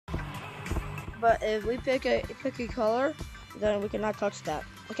But if we pick a color, then we cannot touch that.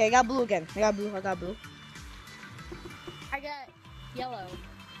 Okay, I got blue again. I got blue. I got yellow.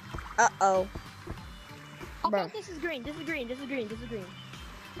 Uh-oh. Okay, this is green. This is green. This is green. This is green.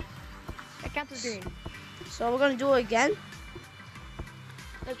 That counts as green. So we're gonna do it again?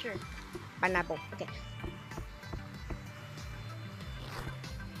 Oh, sure. Pineapple. Okay.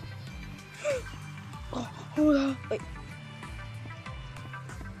 Oh, hold on. Wait.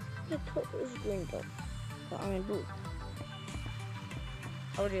 The color is green though. But I mean blue.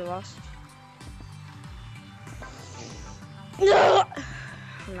 Already lost. No!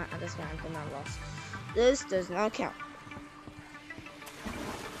 I'm not this guy, I'm not lost. This does not count.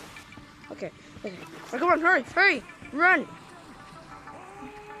 Okay. Okay. Oh, come on, hurry, hurry! Run!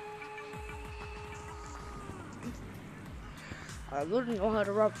 I wouldn't know how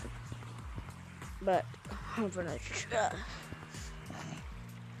to run, but I'm gonna try.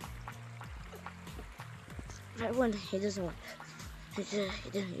 That one, he doesn't want. He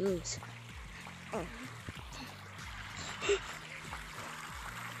didn't use. Oh.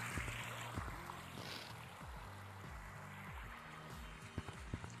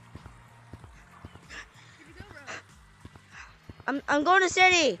 I'm going to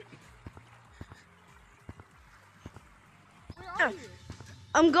city. Where are you?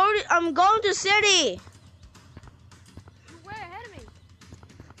 I'm going to city. You're way ahead of me.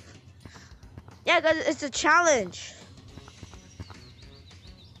 Yeah, cause it's a challenge.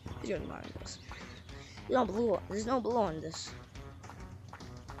 You're not in this. No blue. There's no blue on this.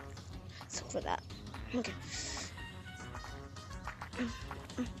 So for that. Okay.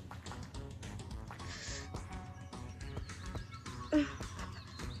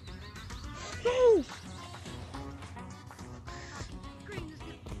 No. Green, this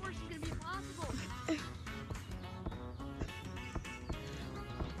course is gonna be impossible.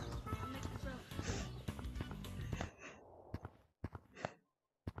 I'll make this up.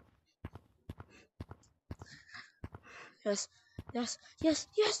 Yes. Yes. Yes.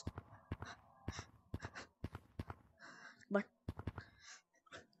 Yes. But.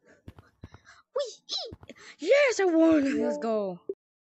 Wee. Yes, I won. Let's go.